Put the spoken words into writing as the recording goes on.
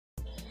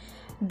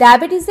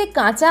ডায়াবেটিসে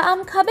কাঁচা আম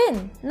খাবেন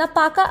না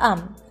পাকা আম?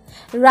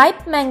 Ripe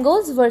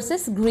mangoes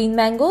versus green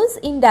mangoes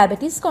in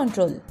diabetes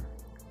control.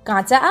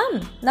 কাঁচা আম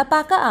না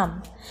পাকা আম,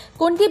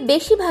 কোনটি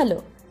বেশি ভালো?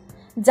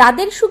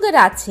 যাদের সুগার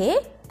আছে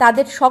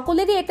তাদের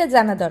সকলেরই এটা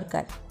জানা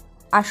দরকার।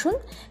 আসুন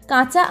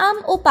কাঁচা আম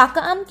ও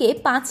পাকা আমকে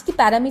 5টি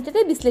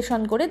প্যারামিটারে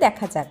বিশ্লেষণ করে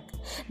দেখা যাক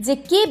যে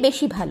কে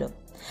বেশি ভালো।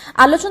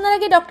 আলোচনার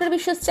আগে ডক্টর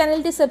বিশ্বাস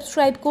চ্যানেলটি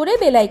সাবস্ক্রাইব করে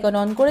বেল আইকন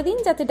অন করে দিন,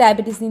 যাতে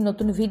ডায়াবেটিস নিয়ে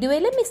নতুন ভিডিও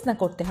এলে মিস না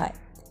করতে হয়।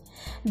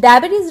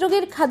 ডায়াবেটিস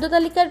রোগের খাদ্য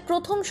তালিকার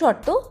প্রথম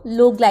শর্ত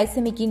লো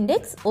গ্লাইসেমিক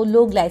ইন্ডেক্স ও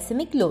লো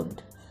গ্লাইসেমিক লোড।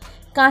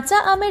 কাঁচা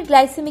আমের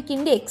গ্লাইসেমিক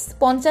ইন্ডেক্স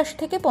 50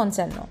 থেকে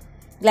 55,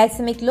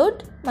 গ্লাইসেমিক লোড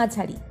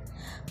মাঝারি।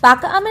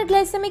 পাকা আমের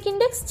গ্লাইসেমিক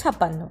ইন্ডেক্স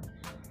 56,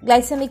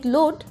 গ্লাইসেমিক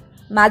লোড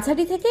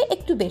মাঝারি থেকে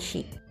একটু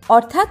বেশি।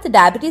 অর্থাৎ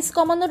ডায়াবেটিস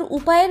কমানোর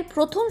উপায়ের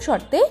প্রথম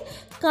শর্তে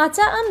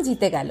কাঁচা আম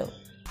জিতে গেল।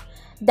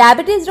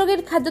 ডায়াবেটিস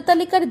রোগের খাদ্য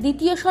তালিকার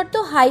দ্বিতীয় শর্ত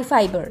হাই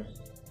ফাইবার।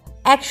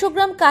 100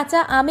 গ্রাম কাঁচা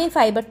আমে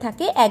ফাইবার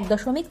থাকে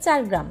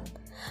 1.4 গ্রাম,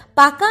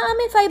 পাকা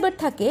আমে ফাইবার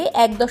থাকে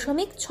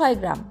 1.6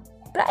 গ্রাম,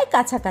 প্রায়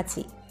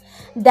কাছাকাছি।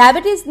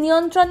 ডায়াবেটিস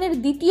নিয়ন্ত্রণের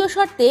দ্বিতীয়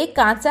শর্তে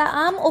কাঁচা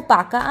আম ও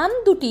পাকা আম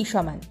দুটিই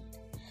সমান।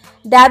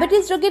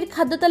 ডায়াবেটিস রোগের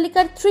খাদ্য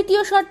তালিকার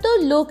তৃতীয় শর্ত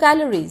লো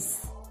ক্যালোরিজ।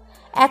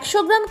 100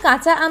 গ্রাম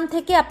কাঁচা আম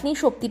থেকে আপনি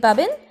শক্তি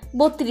পাবেন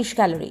 32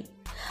 ক্যালোরি,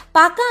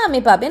 পাকা আমে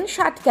পাবেন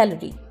 60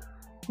 ক্যালোরি।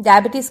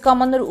 ডায়াবেটিস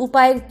কমানোর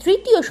উপায়ের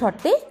তৃতীয়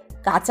শর্তে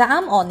কাঁচা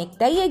আম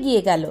অনেকটাই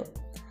এগিয়ে গেল।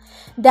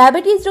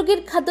 ডায়াবেটিস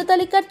রোগীর খাদ্য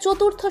তালিকার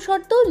চতুর্থ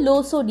শর্ত লো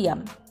সোডিয়াম।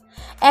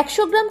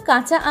 100 গ্রাম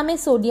কাঁচা আমে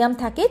সোডিয়াম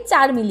থাকে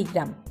 4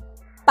 মিলিগ্রাম,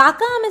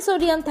 পাকা আমে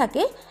সোডিয়াম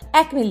থাকে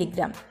 1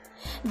 মিলিগ্রাম।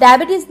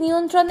 ডায়াবেটিস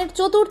নিয়ন্ত্রণের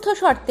চতুর্থ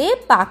শর্তে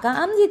পাকা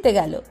আম জিতে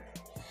গেল।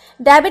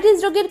 ডায়াবেটিস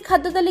রোগের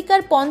খাদ্য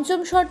তালিকার পঞ্চম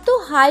শর্ত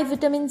হাই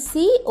ভিটামিন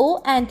সি ও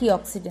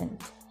অ্যান্টিঅক্সিডেন্ট।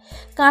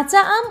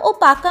 কাঁচা আম ও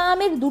পাকা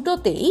আমের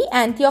দুটোতেই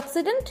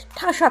অ্যান্টিঅক্সিডেন্ট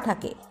ঠাসা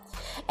থাকে।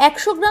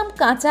 100 গ্রাম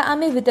কাঁচা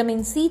আমে ভিটামিন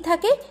সি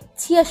থাকে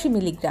 86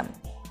 মিলিগ্রাম,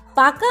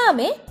 পাকা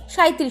আমে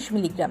 37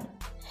 মিলিগ্রাম।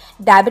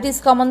 ডায়াবেটিস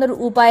কমানোর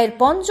উপায়ের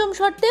পঞ্চম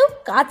শর্তেও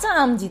কাঁচা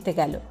আম জিতে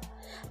গেল।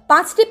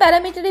 5টি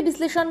প্যারামিটারে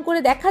বিশ্লেষণ করে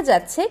দেখা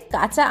যাচ্ছে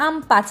কাঁচা আম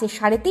 5-এ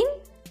 3.5,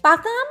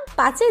 পাকা আম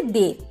 5-এ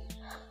 1.5।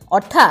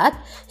 অর্থাৎ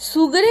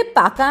সুগারে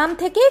পাকা আম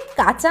থেকে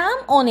কাঁচা আম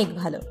অনেক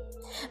ভালো।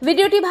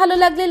 ভিডিওটি ভালো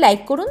লাগলে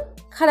লাইক করুন,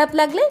 খারাপ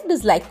লাগলে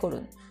ডিসলাইক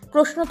করুন।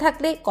 প্রশ্ন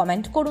থাকলে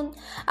কমেন্ট করুন।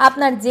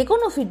 আপনার যে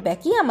কোনো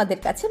ফিডব্যাকই আমাদের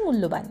কাছে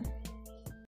মূল্যবান।